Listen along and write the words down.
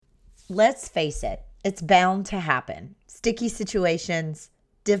let's face it, it's bound to happen. Sticky situations,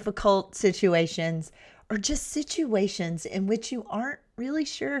 difficult situations, or just situations in which you aren't really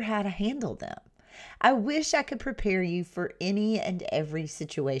sure how to handle them. I wish I could prepare you for any and every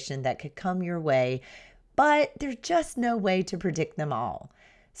situation that could come your way, but there's just no way to predict them all.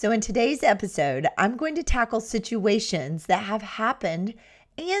 So in today's episode, I'm going to tackle situations that have happened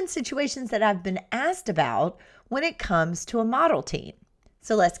and situations that I've been asked about when it comes to a model team.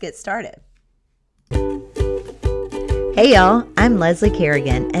 So let's get started. Hey y'all, I'm Leslie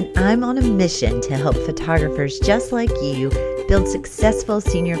Kerrigan, and I'm on a mission to help photographers just like you build successful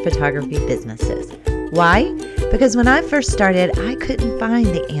senior photography businesses. Why? Because when I first started, I couldn't find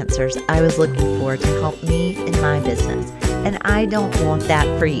the answers I was looking for to help me in my business, and I don't want that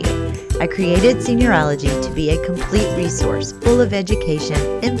for you. I created Seniorology to be a complete resource full of education,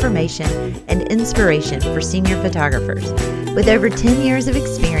 information, and inspiration for senior photographers. With over 10 years of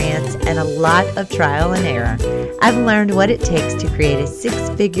experience and a lot of trial and error, I've learned what it takes to create a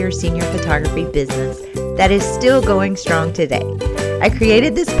six-figure senior photography business that is still going strong today. I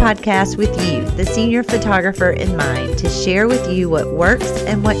created this podcast with you, the senior photographer, in mind to share with you what works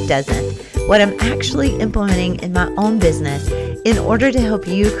and what doesn't, what I'm actually implementing in my own business in order to help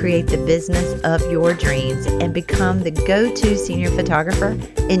you create the business of your dreams and become the go-to senior photographer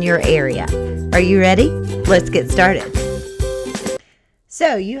in your area. Are you ready? Let's get started.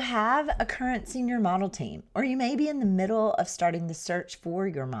 So you have a current senior model team, or you may be in the middle of starting the search for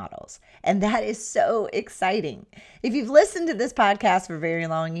your models, and that is so exciting. If you've listened to this podcast for very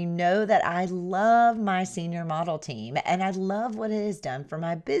long, you know that I love my senior model team, and I love what it has done for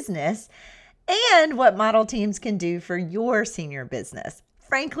my business and what model teams can do for your senior business.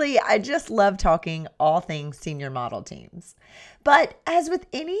 Frankly, I just love talking all things senior model teams. But as with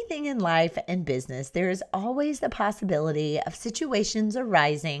anything in life and business, there is always the possibility of situations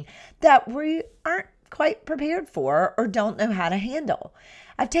arising that we aren't quite prepared for or don't know how to handle.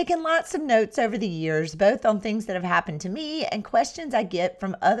 I've taken lots of notes over the years, both on things that have happened to me and questions I get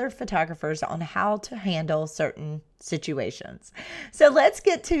from other photographers on how to handle certain situations. So let's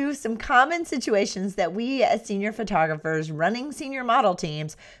get to some common situations that we as senior photographers running senior model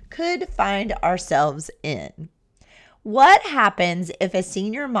teams could find ourselves in. What happens if a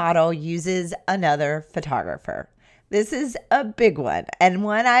senior model uses another photographer? This is a big one, and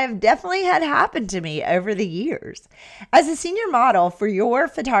one I've definitely had happen to me over the years. As a senior model for your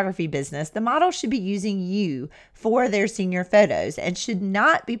photography business, the model should be using you for their senior photos and should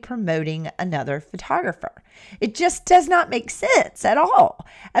not be promoting another photographer. It just does not make sense at all.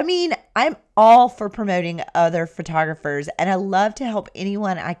 I mean, I'm all for promoting other photographers, and I love to help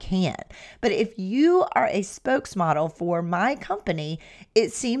anyone I can. But if you are a spokesmodel for my company,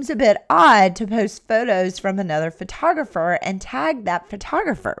 it seems a bit odd to post photos from another photographer and tag that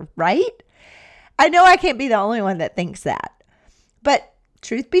photographer, right? I know I can't be the only one that thinks that. But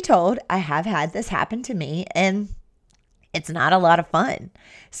truth be told, I have had this happen to me, and it's not a lot of fun.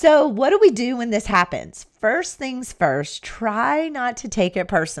 So what do we do when this happens? First things first, try not to take it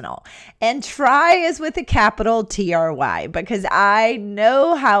personal. And try is with a capital TRY, because I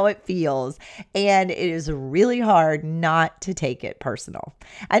know how it feels, and it is really hard not to take it personal.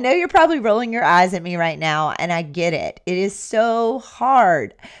 I know you're probably rolling your eyes at me right now, and I get it. It is so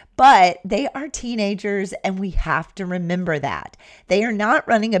hard. But they are teenagers, and we have to remember that. They are not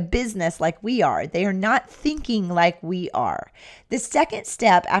running a business like we are. They are not thinking like we are. The second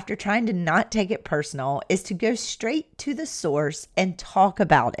step after trying to not take it personal is to go straight to the source and talk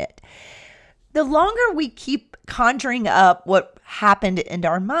about it. The longer we keep conjuring up what happened in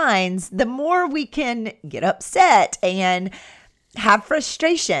our minds, the more we can get upset and have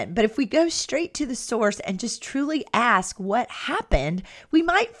frustration. But if we go straight to the source and just truly ask what happened, we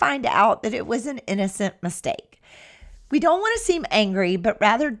might find out that it was an innocent mistake. We don't want to seem angry, but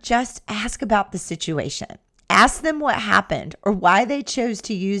rather just ask about the situation. Ask them what happened or why they chose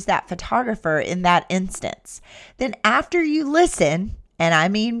to use that photographer in that instance. Then after you listen, and I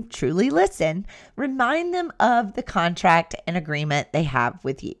mean truly listen, remind them of the contract and agreement they have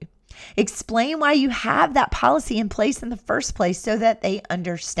with you. Explain why you have that policy in place in the first place so that they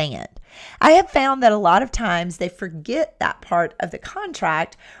understand. I have found that a lot of times they forget that part of the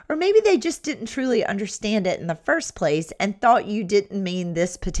contract, or maybe they just didn't truly understand it in the first place and thought you didn't mean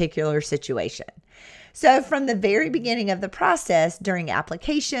this particular situation. So from the very beginning of the process, during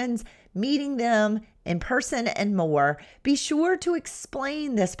applications, meeting them in person and more, be sure to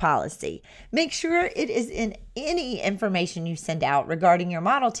explain this policy. Make sure it is in any information you send out regarding your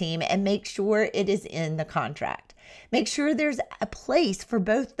model team, and make sure it is in the contract. Make sure there's a place for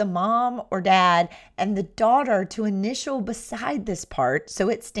both the mom or dad and the daughter to initial beside this part so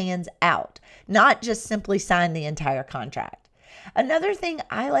it stands out, not just simply sign the entire contract. Another thing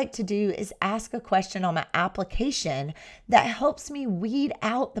I like to do is ask a question on my application that helps me weed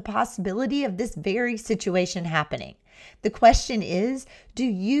out the possibility of this very situation happening. The question is, do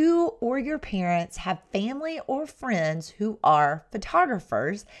you or your parents have family or friends who are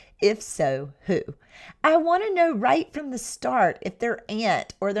photographers? If so, who? I want to know right from the start if their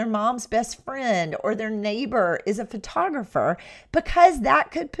aunt or their mom's best friend or their neighbor is a photographer, because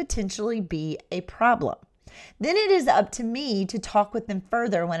that could potentially be a problem. Then it is up to me to talk with them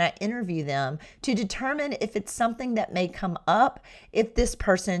further when I interview them to determine if it's something that may come up if this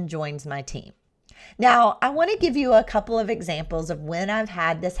person joins my team. Now, I want to give you a couple of examples of when I've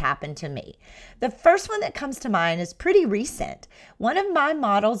had this happen to me. The first one that comes to mind is pretty recent. One of my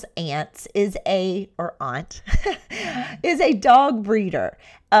model's aunts is a dog breeder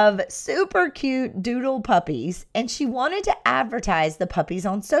of super cute doodle puppies, and she wanted to advertise the puppies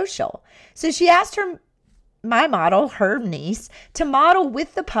on social. So she asked my model, her niece, to model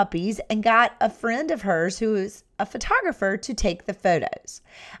with the puppies and got a friend of hers who is a photographer to take the photos.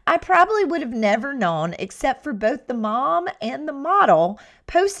 I probably would have never known, except for both the mom and the model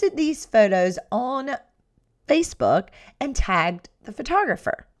posted these photos on Facebook and tagged the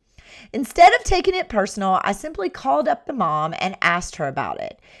photographer. Instead of taking it personal, I simply called up the mom and asked her about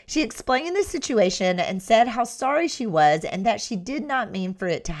it. She explained the situation and said how sorry she was and that she did not mean for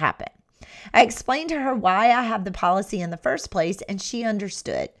it to happen. I explained to her why I have the policy in the first place, and she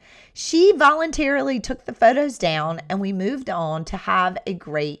understood. She voluntarily took the photos down, and we moved on to have a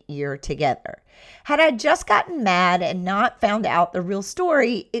great year together. Had I just gotten mad and not found out the real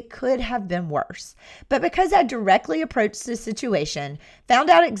story, it could have been worse. But because I directly approached the situation, found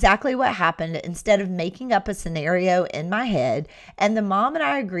out exactly what happened instead of making up a scenario in my head, and the mom and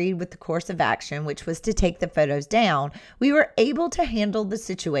I agreed with the course of action, which was to take the photos down, we were able to handle the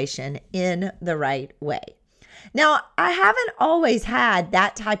situation in the right way. Now, I haven't always had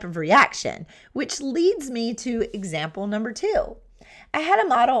that type of reaction, which leads me to example number 2. I had a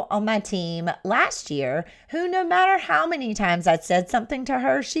model on my team last year who, no matter how many times I'd said something to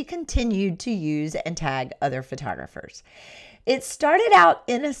her, she continued to use and tag other photographers. It started out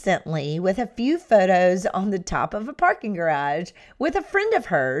innocently with a few photos on the top of a parking garage with a friend of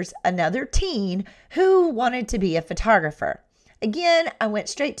hers, another teen, who wanted to be a photographer. Again, I went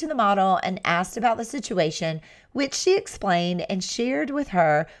straight to the model and asked about the situation, which she explained and shared with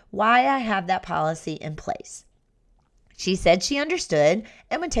her why I have that policy in place. She said she understood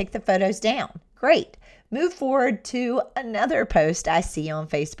and would take the photos down. Great. Move forward to another post I see on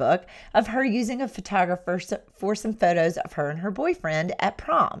Facebook of her using a photographer for some photos of her and her boyfriend at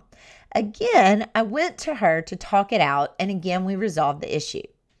prom. Again, I went to her to talk it out, and again, we resolved the issue.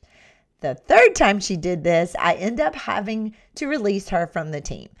 The third time she did this, I ended up having to release her from the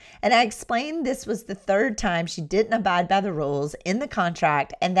team. And I explained this was the third time she didn't abide by the rules in the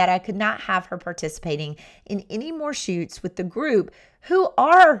contract and that I could not have her participating in any more shoots with the group who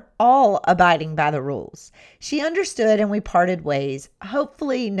are all abiding by the rules. She understood and we parted ways.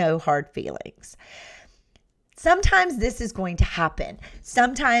 Hopefully, no hard feelings. Sometimes this is going to happen.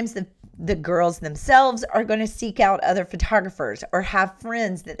 Sometimes the girls themselves are going to seek out other photographers or have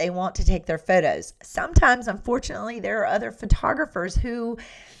friends that they want to take their photos. Sometimes, unfortunately, there are other photographers who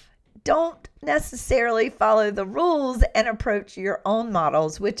don't necessarily follow the rules and approach your own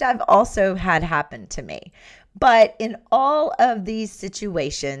models, which I've also had happen to me. But in all of these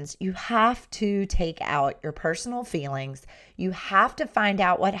situations, you have to take out your personal feelings. You have to find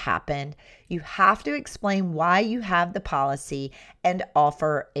out what happened. You have to explain why you have the policy and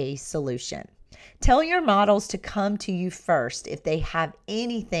offer a solution. Tell your models to come to you first if they have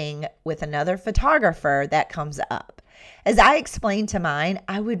anything with another photographer that comes up. As I explained to mine,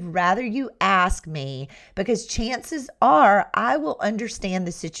 I would rather you ask me because chances are I will understand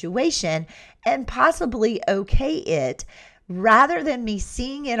the situation and possibly okay it rather than me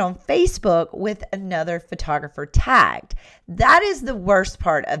seeing it on Facebook with another photographer tagged. That is the worst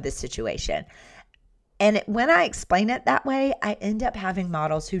part of the situation. And when I explain it that way, I end up having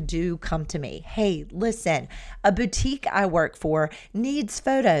models who do come to me. Hey, listen, a boutique I work for needs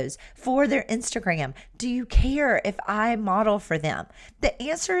photos for their Instagram. Do you care if I model for them? The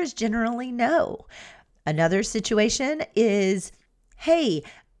answer is generally no. Another situation is, hey,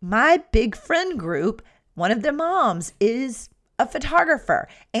 my big friend group, one of the moms is a photographer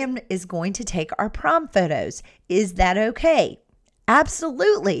and is going to take our prom photos. Is that okay?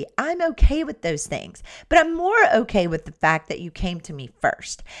 Absolutely. I'm okay with those things, but I'm more okay with the fact that you came to me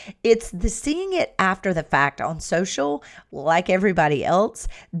first. It's the seeing it after the fact on social, like everybody else,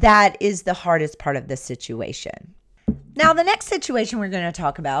 that is the hardest part of this situation. Now, the next situation we're going to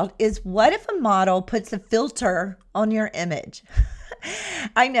talk about is what if a model puts a filter on your image?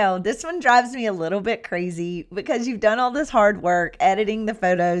 I know this one drives me a little bit crazy because you've done all this hard work editing the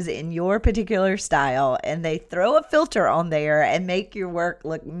photos in your particular style, and they throw a filter on there and make your work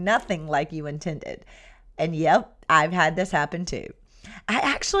look nothing like you intended. And yep, I've had this happen too. I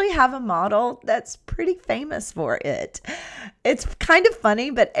actually have a model that's pretty famous for it. It's kind of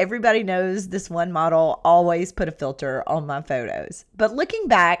funny, but everybody knows this one model always put a filter on my photos. But looking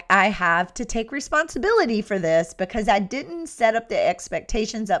back, I have to take responsibility for this because I didn't set up the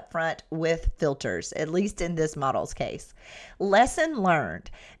expectations up front with filters, at least in this model's case. Lesson learned.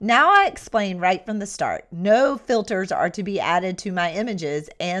 Now I explain right from the start. No filters are to be added to my images,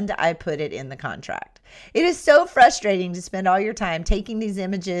 and I put it in the contract. It is so frustrating to spend all your time taking these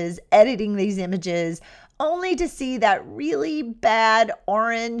images, editing these images, only to see that really bad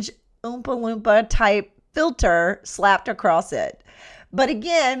orange Oompa Loompa type filter slapped across it. But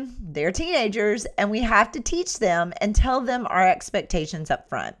again, they're teenagers and we have to teach them and tell them our expectations up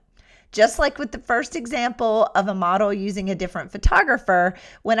front. Just like with the first example of a model using a different photographer,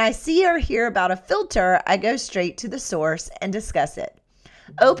 when I see or hear about a filter, I go straight to the source and discuss it.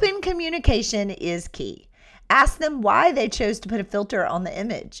 Open communication is key. Ask them why they chose to put a filter on the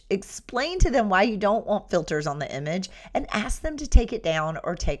image. Explain to them why you don't want filters on the image and ask them to take it down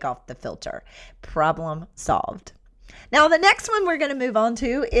or take off the filter. Problem solved. Now, the next one we're going to move on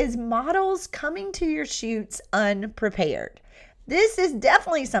to is models coming to your shoots unprepared. This is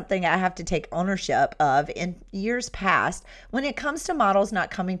definitely something I have to take ownership of in years past when it comes to models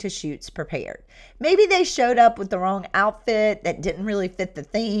not coming to shoots prepared. Maybe they showed up with the wrong outfit that didn't really fit the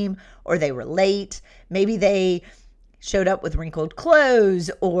theme, or they were late. Maybe they showed up with wrinkled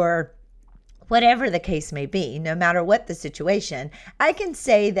clothes, or whatever the case may be. No matter what the situation, I can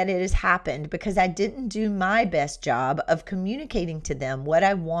say that it has happened because I didn't do my best job of communicating to them what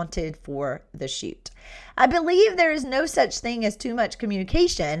I wanted for the shoot. I believe there is no such thing as too much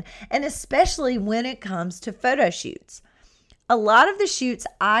communication, and especially when it comes to photo shoots. A lot of the shoots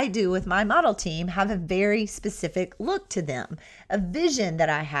I do with my model team have a very specific look to them, a vision that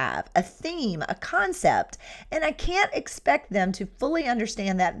I have, a theme, a concept, and I can't expect them to fully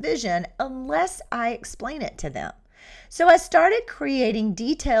understand that vision unless I explain it to them. So I started creating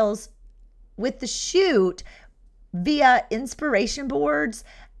details with the shoot via inspiration boards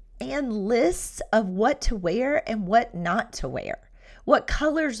and lists of what to wear and what not to wear, what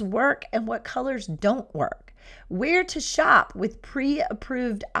colors work and what colors don't work, where to shop with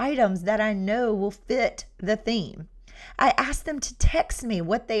pre-approved items that I know will fit the theme. I ask them to text me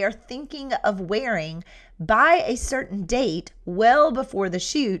what they are thinking of wearing by a certain date well before the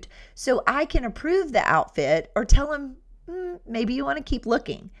shoot so I can approve the outfit or tell them, maybe you want to keep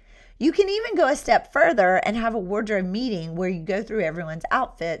looking. You can even go a step further and have a wardrobe meeting where you go through everyone's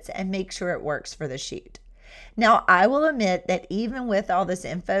outfits and make sure it works for the shoot. Now, I will admit that even with all this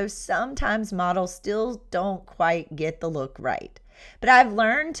info, sometimes models still don't quite get the look right. But I've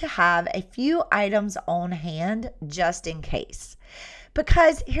learned to have a few items on hand just in case.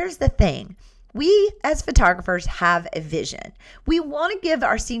 Because here's the thing. We as photographers have a vision. We want to give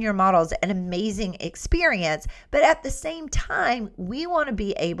our senior models an amazing experience, but at the same time, we want to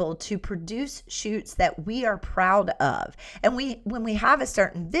be able to produce shoots that we are proud of. And when we have a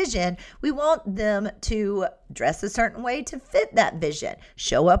certain vision, we want them to dress a certain way to fit that vision,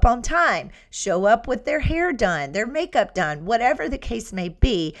 show up on time, show up with their hair done, their makeup done, whatever the case may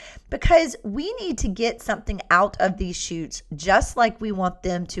be, because we need to get something out of these shoots just like we want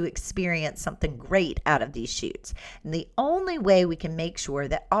them to experience something great out of these shoots. And the only way we can make sure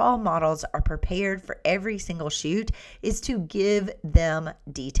that all models are prepared for every single shoot is to give them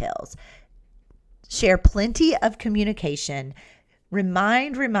details. Share plenty of communication.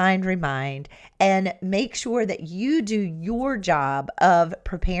 Remind, and make sure that you do your job of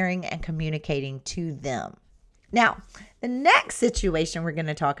preparing and communicating to them. Now, the next situation we're going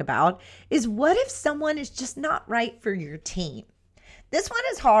to talk about is what if someone is just not right for your team? This one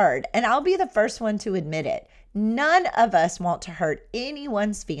is hard, and I'll be the first one to admit it. None of us want to hurt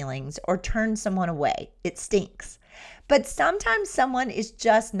anyone's feelings or turn someone away. It stinks. But sometimes someone is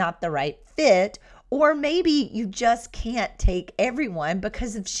just not the right fit, or maybe you just can't take everyone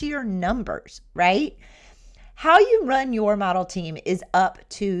because of sheer numbers, right? How you run your model team is up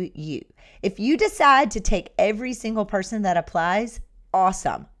to you. If you decide to take every single person that applies,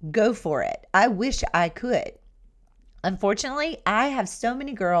 awesome. Go for it. I wish I could. Unfortunately, I have so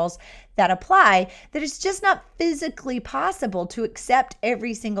many girls that apply that it's just not physically possible to accept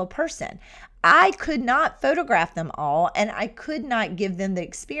every single person. I could not photograph them all, and I could not give them the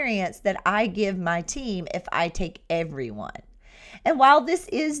experience that I give my team if I take everyone. And while this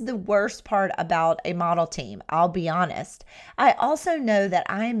is the worst part about a model team, I'll be honest, I also know that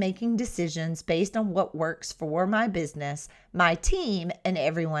I am making decisions based on what works for my business, my team, and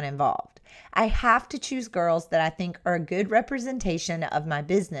everyone involved. I have to choose girls that I think are a good representation of my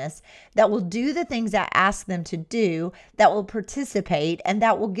business, that will do the things I ask them to do, that will participate, and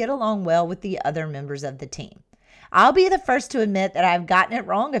that will get along well with the other members of the team. I'll be the first to admit that I've gotten it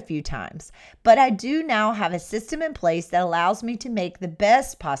wrong a few times, but I do now have a system in place that allows me to make the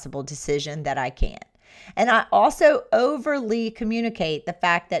best possible decision that I can. And I also overly communicate the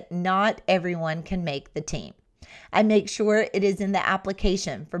fact that not everyone can make the team. I make sure it is in the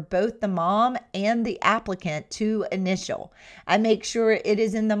application for both the mom and the applicant to initial. I make sure it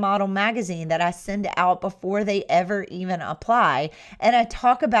is in the model magazine that I send out before they ever even apply, and I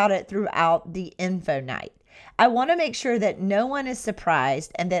talk about it throughout the info night. I want to make sure that no one is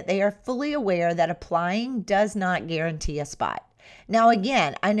surprised and that they are fully aware that applying does not guarantee a spot. Now,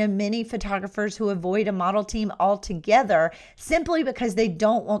 again, I know many photographers who avoid a model team altogether simply because they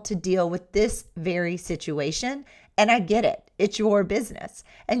don't want to deal with this very situation. And I get it. It's your business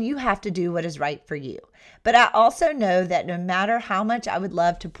and you have to do what is right for you. But I also know that no matter how much I would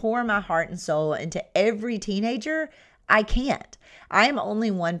love to pour my heart and soul into every teenager, I can't. I am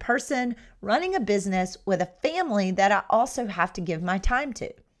only one person running a business with a family that I also have to give my time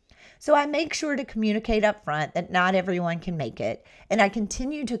to. So I make sure to communicate up front that not everyone can make it, and I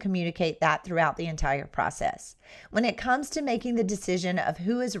continue to communicate that throughout the entire process. When it comes to making the decision of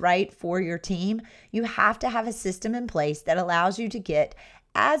who is right for your team, you have to have a system in place that allows you to get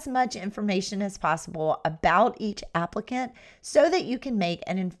as much information as possible about each applicant so that you can make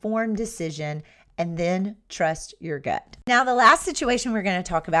an informed decision and then trust your gut. Now, the last situation we're going to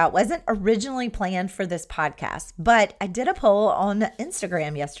talk about wasn't originally planned for this podcast, but I did a poll on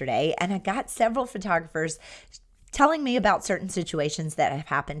Instagram yesterday and I got several photographers telling me about certain situations that have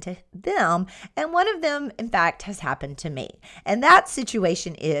happened to them. And one of them, in fact, has happened to me. And that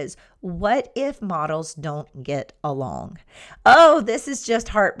situation is, what if models don't get along? Oh, this is just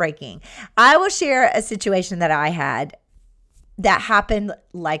heartbreaking. I will share a situation that I had that happened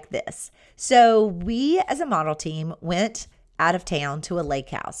like this. So we as a model team went out of town to a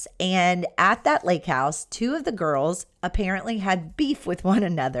lake house. And at that lake house, two of the girls apparently had beef with one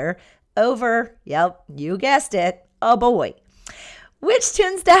another over, yep, you guessed it, a boy, which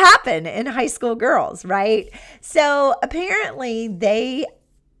tends to happen in high school girls, right? So apparently they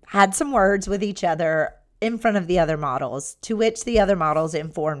had some words with each other in front of the other models, to which the other models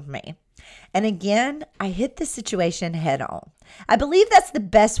informed me. And again, I hit the situation head on. I believe that's the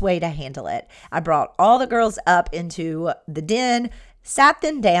best way to handle it. I brought all the girls up into the den, sat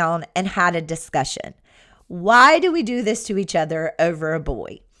them down, and had a discussion. Why do we do this to each other over a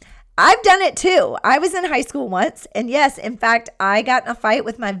boy? I've done it too. I was in high school once, and yes, in fact, I got in a fight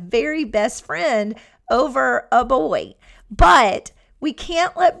with my very best friend over a boy. But we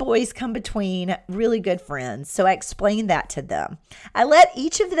can't let boys come between really good friends, so I explained that to them. I let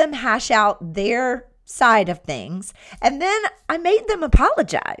each of them hash out their side of things, and then I made them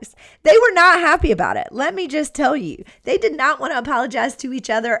apologize. They were not happy about it. Let me just tell you, they did not want to apologize to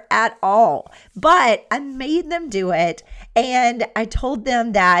each other at all, but I made them do it, and I told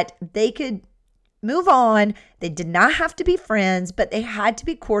them that they could move on. They did not have to be friends, but they had to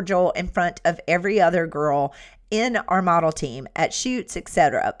be cordial in front of every other girl in our model team at shoots,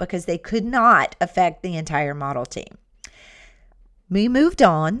 etc., because they could not affect the entire model team. We moved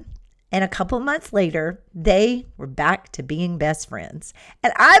on, and a couple months later, they were back to being best friends.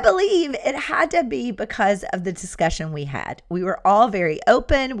 And I believe it had to be because of the discussion we had. We were all very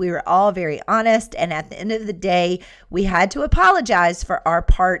open. We were all very honest. And at the end of the day, we had to apologize for our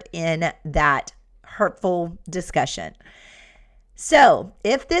part in that hurtful discussion. So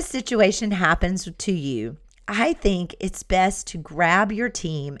if this situation happens to you, I think it's best to grab your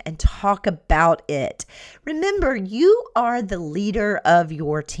team and talk about it. Remember, you are the leader of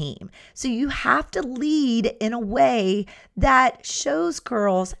your team. So you have to lead in a way that shows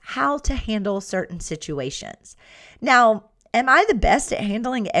girls how to handle certain situations. Now, am I the best at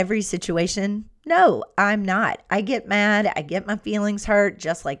handling every situation? No, I'm not. I get mad. I get my feelings hurt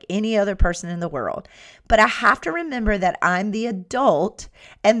just like any other person in the world. But I have to remember that I'm the adult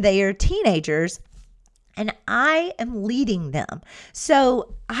and they are teenagers. and I am leading them.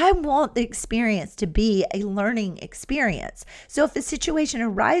 So I want the experience to be a learning experience. So if a situation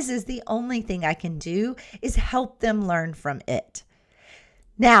arises, the only thing I can do is help them learn from it.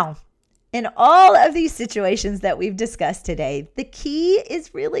 Now, in all of these situations that we've discussed today, the key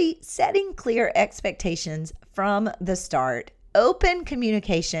is really setting clear expectations from the start, open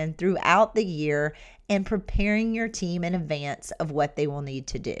communication throughout the year, and preparing your team in advance of what they will need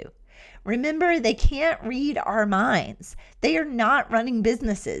to do. Remember, they can't read our minds. They are not running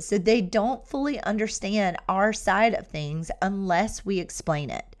businesses, so they don't fully understand our side of things unless we explain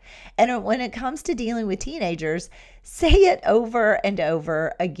it. And when it comes to dealing with teenagers, say it over and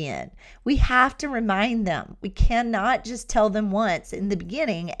over again. We have to remind them. We cannot just tell them once in the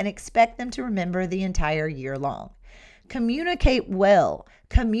beginning and expect them to remember the entire year long. Communicate well,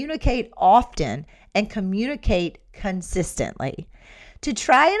 communicate often, and communicate consistently. To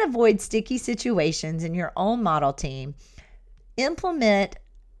try and avoid sticky situations in your own model team, implement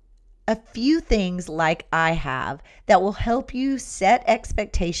a few things like I have that will help you set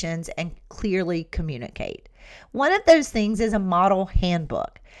expectations and clearly communicate. One of those things is a model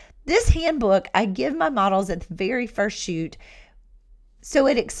handbook. This handbook, I give my models at the very first shoot, so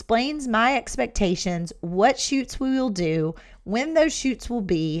it explains my expectations, what shoots we will do, when those shoots will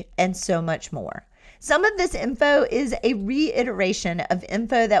be, and so much more. Some of this info is a reiteration of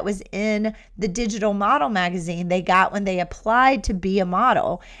info that was in the digital model magazine they got when they applied to be a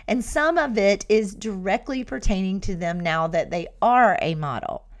model, and some of it is directly pertaining to them now that they are a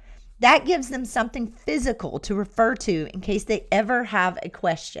model. That gives them something physical to refer to in case they ever have a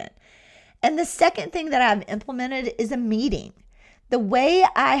question. And the second thing that I've implemented is a meeting. The way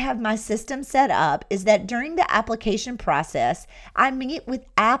I have my system set up is that during the application process, I meet with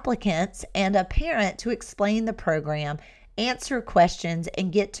applicants and a parent to explain the program, answer questions,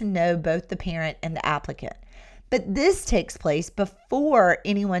 and get to know both the parent and the applicant. But this takes place before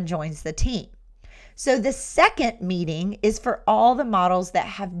anyone joins the team. So the second meeting is for all the models that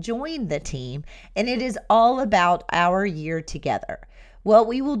have joined the team, and it is all about our year together. What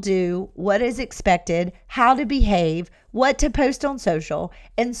we will do, what is expected, how to behave, what to post on social,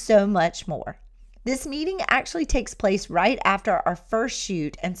 and so much more. This meeting actually takes place right after our first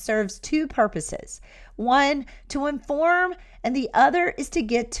shoot and serves two purposes. One, to inform, and the other is to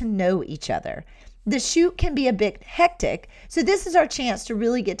get to know each other. The shoot can be a bit hectic, so this is our chance to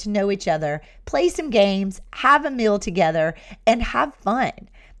really get to know each other, play some games, have a meal together, and have fun.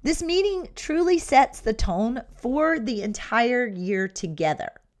 This meeting truly sets the tone for the entire year together.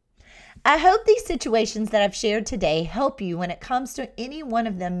 I hope these situations that I've shared today help you when it comes to any one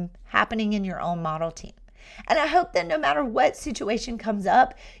of them happening in your own model team. And I hope that no matter what situation comes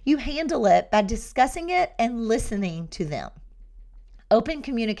up, you handle it by discussing it and listening to them. Open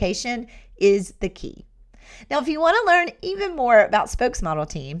communication is the key. Now, if you want to learn even more about spokesmodel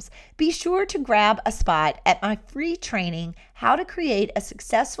teams, be sure to grab a spot at my free training, How to Create a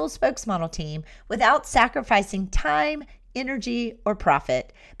Successful Spokesmodel Team Without Sacrificing Time, Energy, or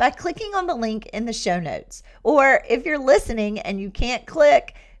Profit, by clicking on the link in the show notes. Or if you're listening and you can't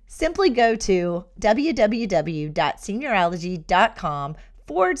click, simply go to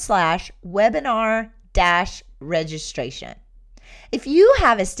www.seniorology.com/webinar-registration. If you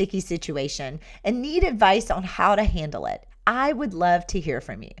have a sticky situation and need advice on how to handle it, I would love to hear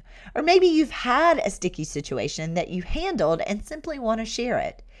from you. Or maybe you've had a sticky situation that you handled and simply want to share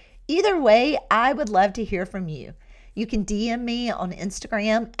it. Either way, I would love to hear from you. You can DM me on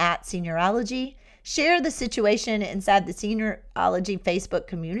Instagram at Seniorology, share the situation inside the Seniorology Facebook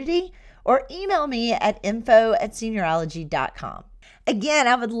community, or email me at info@seniorology.com. Again,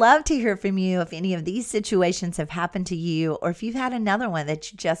 I would love to hear from you if any of these situations have happened to you, or if you've had another one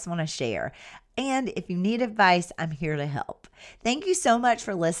that you just want to share. And if you need advice, I'm here to help. Thank you so much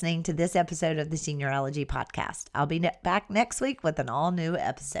for listening to this episode of the Seniorology Podcast. I'll be back next week with an all-new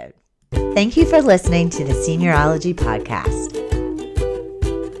episode. Thank you for listening to the Seniorology Podcast.